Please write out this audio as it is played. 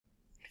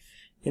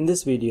In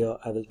this video,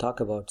 I will talk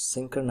about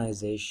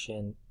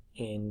synchronization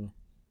in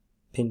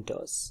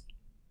Pintos.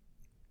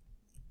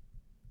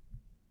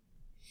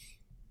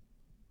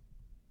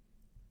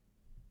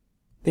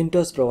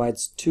 Pintos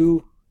provides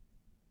two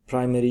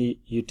primary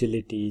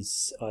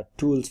utilities or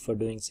tools for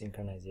doing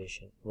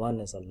synchronization. One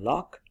is a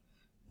lock,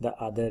 the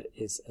other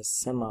is a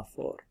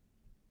semaphore.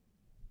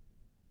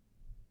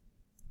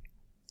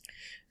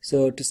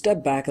 So to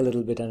step back a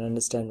little bit and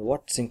understand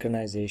what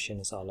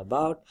synchronization is all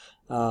about,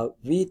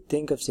 we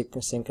think of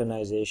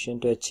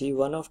synchronization to achieve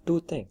one of two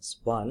things.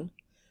 One,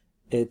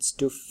 it's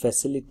to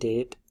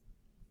facilitate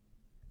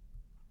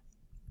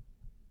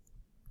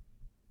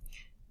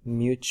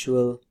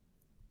mutual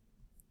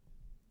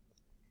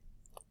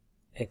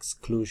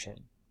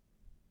exclusion.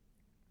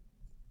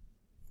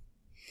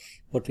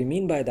 What we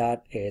mean by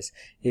that is,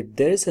 if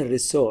there is a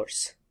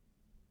resource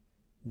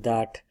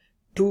that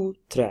two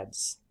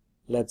threads,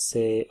 let's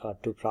say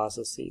two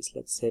processes,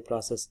 let's say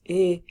process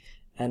A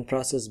and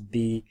process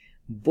B,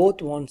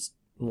 both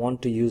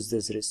want to use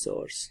this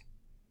resource,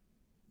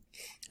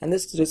 and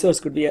this resource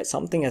could be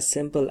something as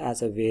simple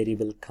as a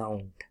variable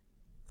count,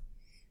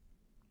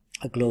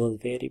 a global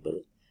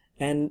variable,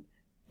 and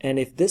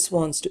if this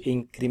wants to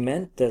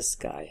increment this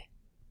guy,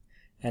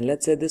 and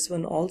let's say this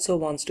one also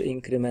wants to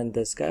increment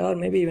this guy or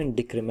maybe even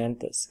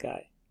decrement this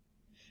guy,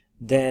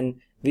 then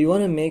we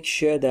want to make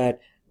sure that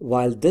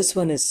while this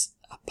one is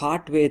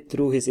partway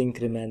through his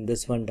increment,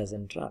 this one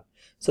doesn't run.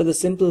 So the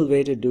simple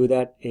way to do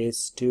that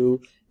is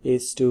to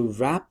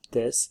wrap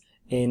this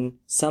in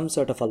some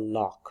sort of a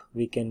lock.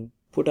 We can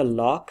put a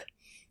lock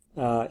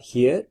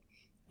here,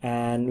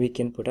 and we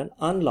can put an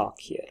unlock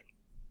here,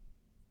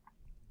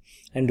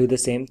 and do the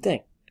same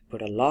thing.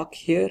 Put a lock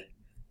here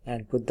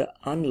and put the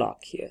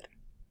unlock here.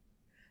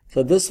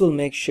 So this will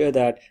make sure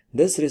that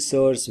this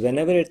resource,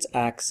 whenever it's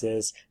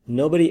accessed,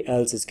 nobody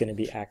else is going to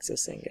be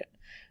accessing it.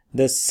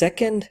 The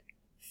second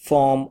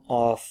form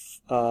of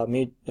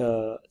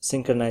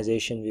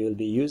synchronization we will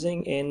be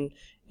using in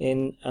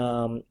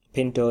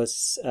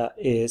Pintos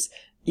is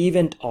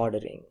event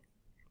ordering.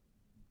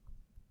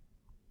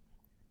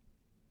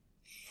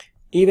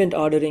 Event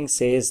ordering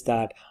says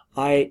that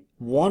I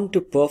want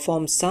to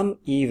perform some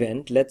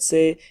event. Let's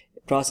say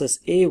process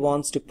A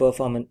wants to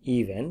perform an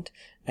event,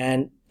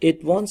 and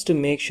it wants to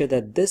make sure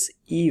that this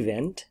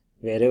event,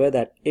 wherever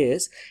that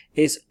is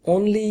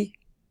only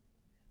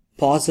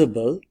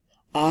possible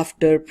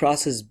after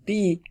process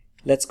B,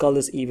 let's call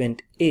this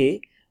event A,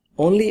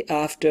 only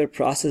after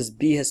process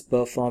B has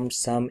performed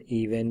some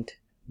event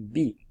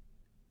B.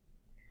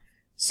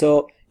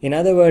 So in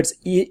other words,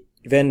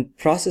 when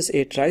process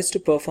A tries to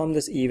perform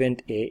this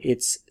event A,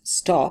 it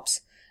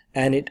stops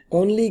and it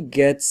only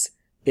gets,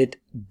 it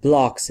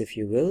blocks, if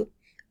you will,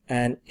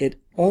 and it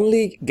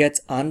only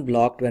gets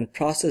unblocked when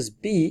process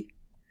B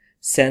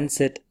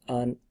sends it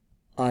an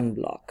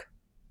unblock.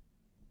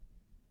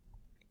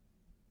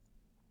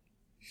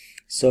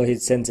 So he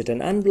sends it an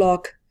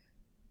unblock,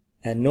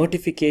 a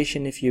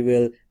notification, if you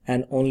will,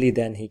 and only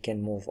then he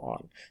can move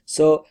on.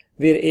 So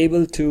we're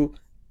able to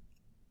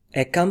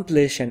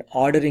accomplish an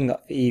ordering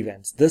of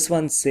events. This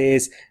one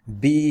says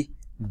B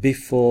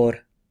before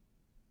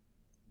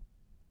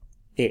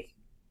A.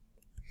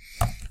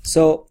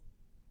 So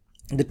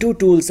the two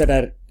tools that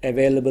are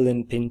available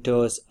in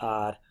Pintos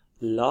are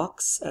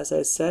locks, as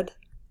I said,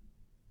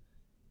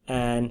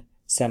 and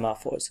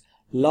semaphores.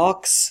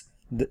 Locks,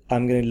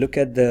 I'm going to look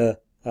at the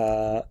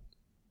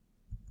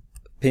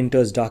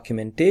Pintos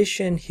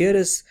documentation. Here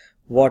is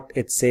what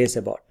it says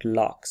about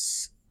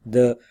locks.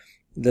 The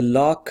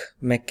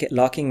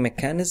locking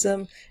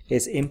mechanism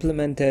is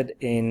implemented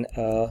in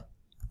a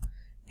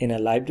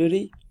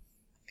library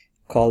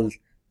called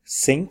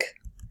sync.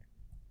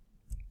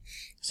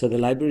 So the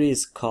library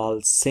is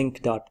called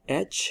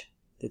sync.h.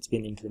 It's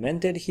been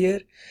implemented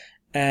here,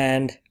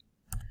 and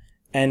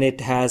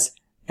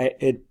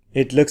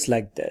it looks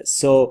like this.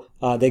 So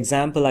the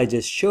example I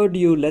just showed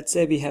you, let's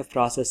say we have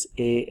process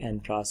A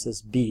and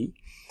process B,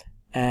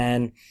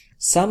 and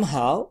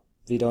somehow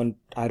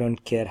I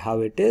don't care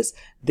how it is,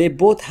 they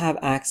both have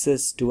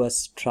access to a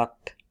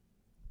struct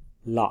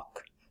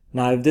lock.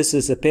 Now if this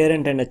is a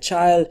parent and a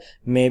child,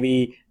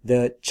 maybe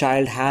the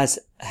child has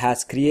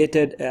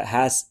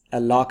a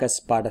lock as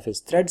part of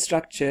his thread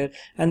structure,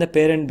 and the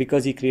parent,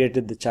 because he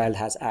created the child,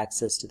 has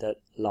access to the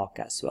lock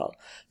as well.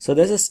 So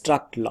there's a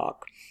struct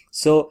lock.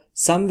 So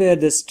somewhere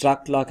this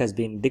struct lock has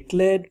been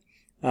declared.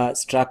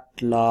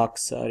 Struct lock,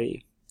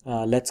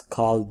 let's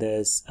call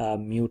this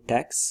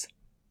mutex,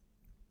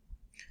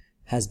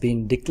 has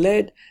been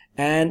declared,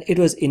 and it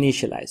was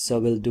initialized. So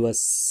we'll do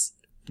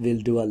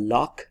a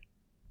lock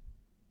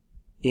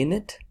in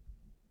it,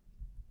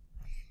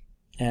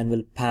 and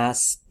we'll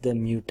pass the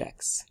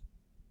mutex,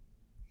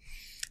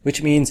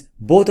 which means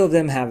both of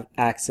them have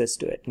access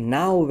to it.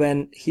 Now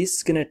when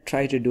he's gonna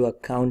try to do a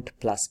count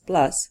plus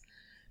plus,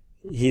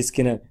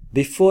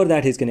 before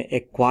that he's gonna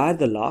acquire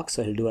the lock,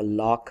 so he'll do a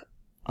lock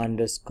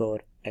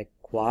underscore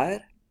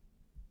acquire,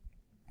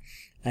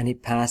 and he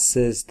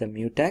passes the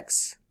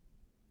mutex,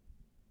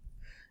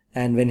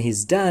 and when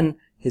he's done,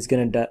 he's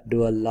going to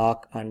do a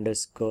lock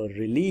underscore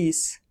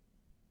release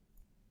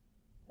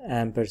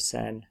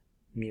ampersand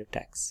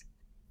mutex.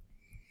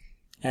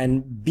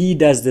 And B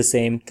does the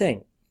same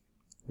thing.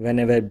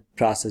 Whenever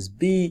process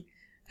B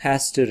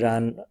has to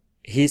run,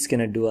 he's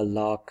going to do a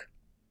lock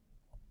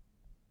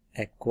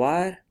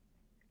acquire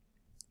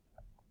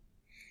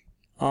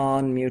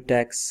on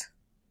mutex,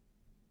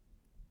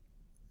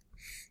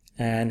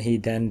 and he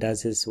then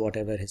does his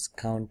whatever his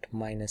count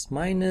minus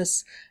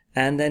minus,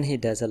 and then he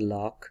does a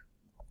lock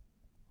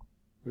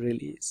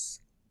release.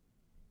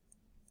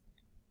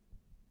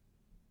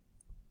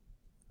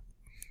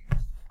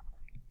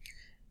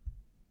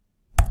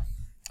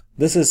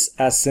 This is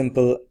as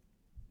simple.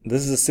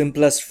 This is the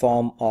simplest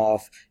form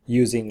of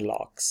using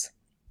locks.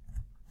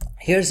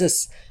 Here's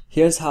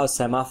how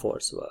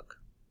semaphores work.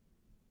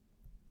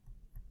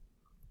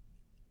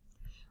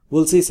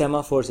 We'll see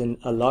semaphores in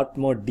a lot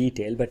more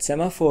detail, but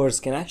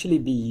semaphores can actually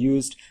be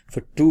used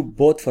for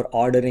both for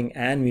ordering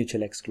and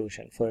mutual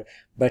exclusion.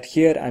 But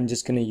here I'm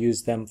just going to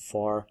use them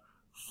for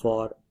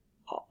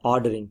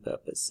ordering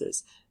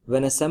purposes.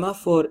 When a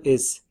semaphore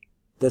is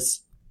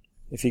this,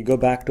 if you go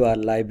back to our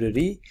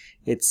library,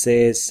 it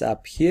says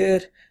up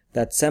here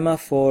that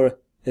semaphore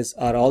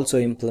are also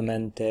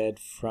implemented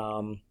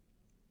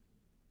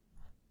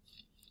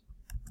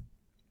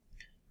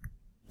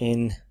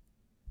in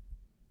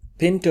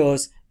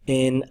Pintos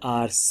in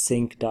our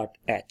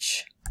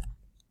sync.h.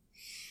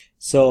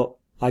 So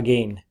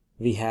again,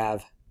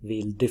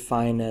 we'll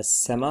define a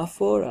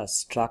semaphore, a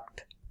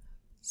struct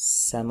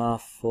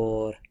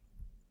semaphore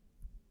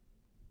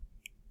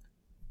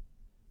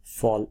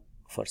for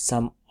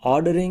some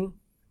ordering.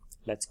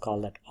 Let's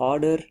call that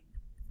order,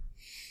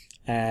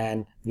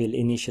 and we'll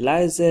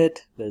initialize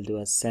it. We'll do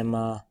a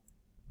sema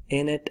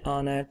init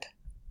on it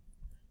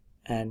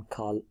and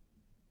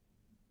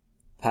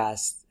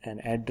pass an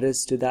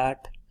address to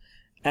that.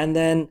 And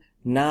then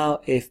now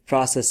if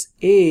process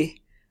A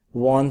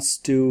wants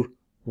to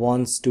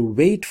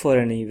wait for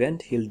an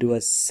event, he'll do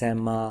a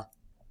sema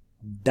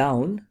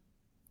down,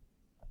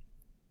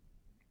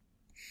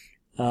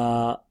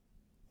 and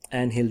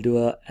he'll do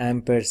a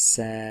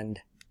ampersand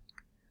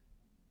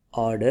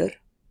order.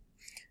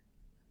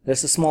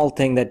 There's a small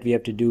thing that we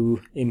have to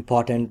do,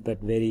 important but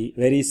very,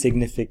 very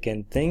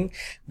significant thing,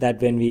 that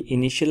when we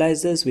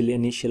initialize this, we'll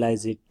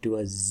initialize it to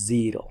a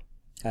 0.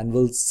 And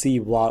we'll see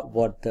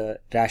what the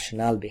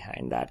rationale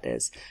behind that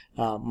is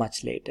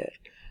much later.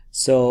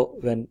 So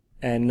when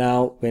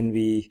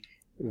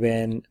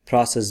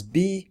process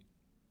B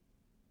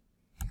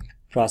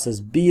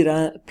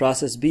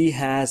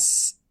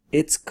has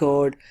its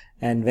code,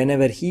 and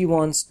whenever he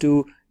wants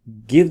to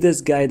give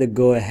this guy the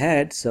go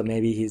ahead, so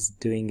maybe he's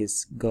doing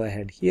his go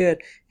ahead here,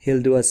 he'll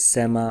do a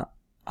sema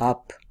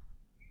up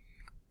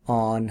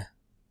on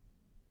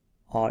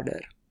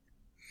order.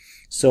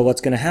 So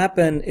what's going to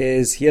happen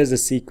is, here's a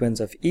sequence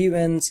of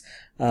events.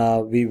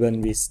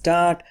 When we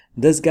start,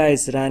 this guy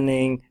is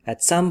running.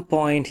 At some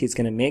point, he's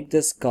going to make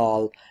this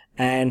call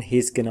and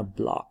he's going to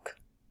block.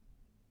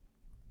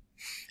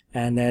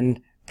 And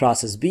then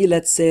process B,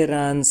 let's say,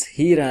 runs.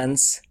 He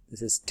runs.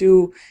 This is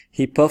 2.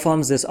 He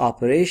performs this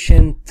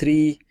operation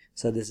 3.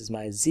 So this is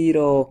my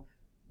 0.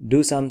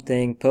 Do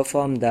something,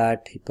 perform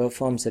that. He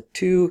performs a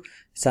 2,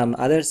 some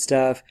other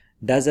stuff,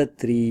 does a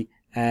 3,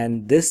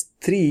 and this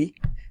 3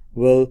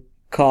 will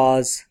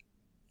cause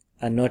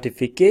a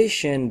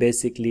notification.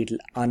 Basically, it'll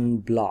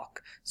unblock.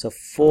 So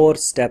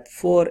step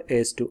 4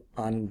 is to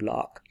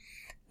unblock,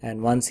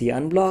 and once he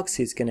unblocks,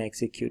 he's going to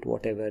execute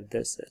whatever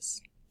this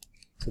is.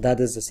 So that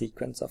is the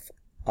sequence of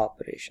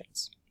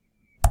operations.